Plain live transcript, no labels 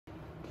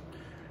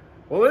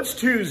Well, it's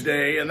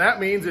Tuesday, and that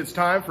means it's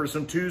time for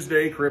some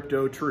Tuesday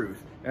Crypto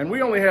Truth. And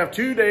we only have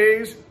 2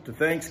 days to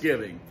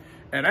Thanksgiving.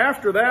 And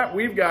after that,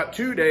 we've got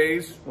 2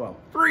 days, well,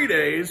 3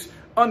 days,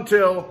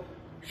 until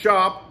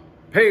Shop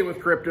Pay with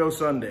Crypto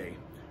Sunday.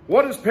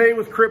 What is Pay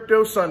with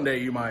Crypto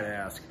Sunday, you might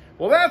ask?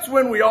 Well, that's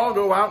when we all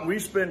go out and we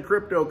spend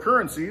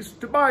cryptocurrencies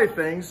to buy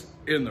things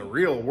in the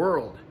real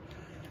world.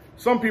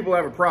 Some people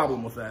have a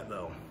problem with that,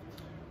 though.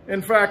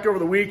 In fact, over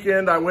the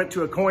weekend, I went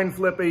to a coin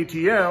flip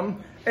ATM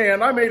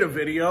and I made a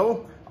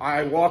video.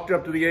 I walked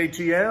up to the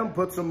ATM,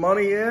 put some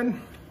money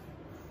in,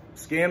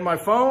 scanned my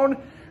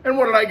phone, and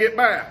what did I get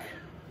back?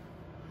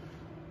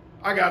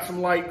 I got some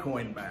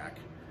Litecoin back.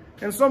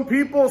 And some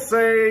people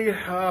say,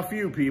 a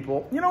few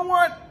people, you know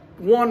what?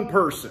 One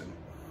person.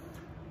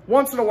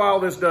 Once in a while,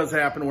 this does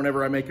happen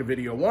whenever I make a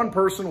video. One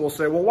person will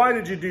say, well, why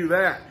did you do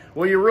that?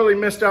 Well, you really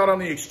missed out on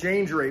the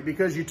exchange rate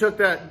because you took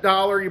that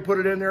dollar, you put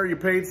it in there, you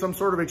paid some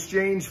sort of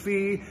exchange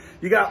fee,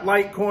 you got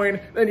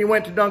Litecoin, then you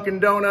went to Dunkin'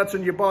 Donuts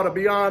and you bought a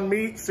Beyond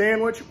Meat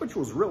sandwich, which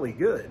was really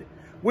good,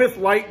 with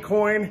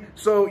Litecoin.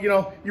 So,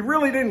 you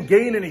really didn't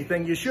gain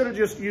anything. You should have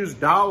just used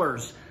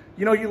dollars.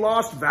 You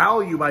lost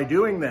value by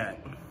doing that.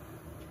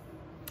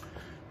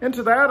 And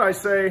to that, I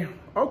say,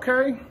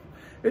 okay.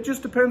 It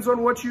just depends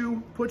on what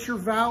you put your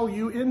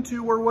value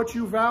into or what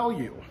you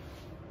value.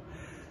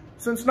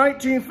 Since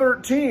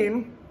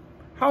 1913,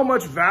 how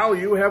much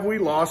value have we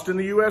lost in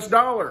the US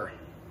dollar?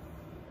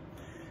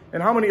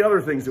 And how many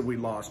other things have we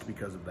lost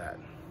because of that?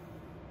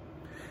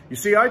 You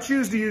see, I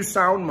choose to use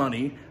sound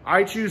money.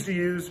 I choose to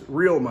use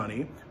real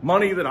money,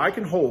 money that I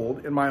can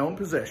hold in my own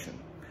possession.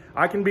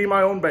 I can be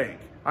my own bank.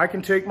 I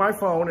can take my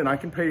phone and I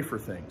can pay for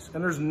things.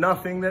 And there's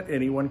nothing that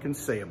anyone can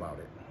say about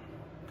it,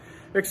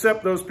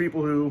 except those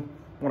people who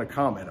want to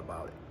comment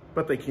about it,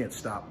 but they can't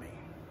stop me.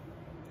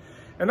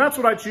 And that's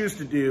what I choose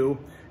to do.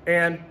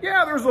 And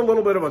yeah, there's a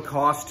little bit of a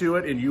cost to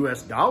it in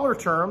US dollar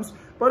terms,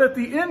 but at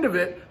the end of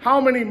it,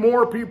 how many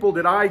more people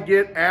did I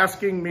get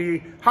asking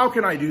me, how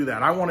can I do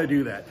that? I want to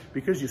do that.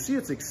 Because you see,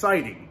 it's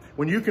exciting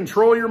when you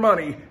control your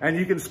money and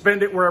you can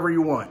spend it wherever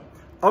you want.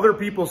 Other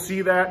people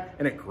see that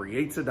and it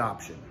creates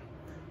adoption.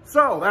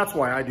 So that's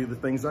why I do the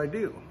things I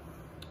do.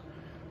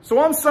 So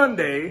on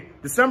Sunday,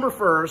 December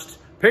 1st,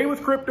 Pay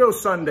with Crypto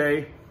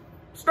Sunday,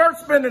 start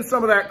spending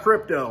some of that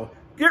crypto.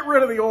 Get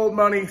rid of the old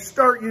money.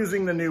 Start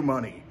using the new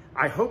money.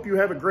 I hope you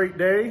have a great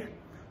day.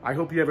 I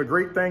hope you have a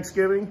great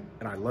Thanksgiving,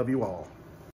 and I love you all.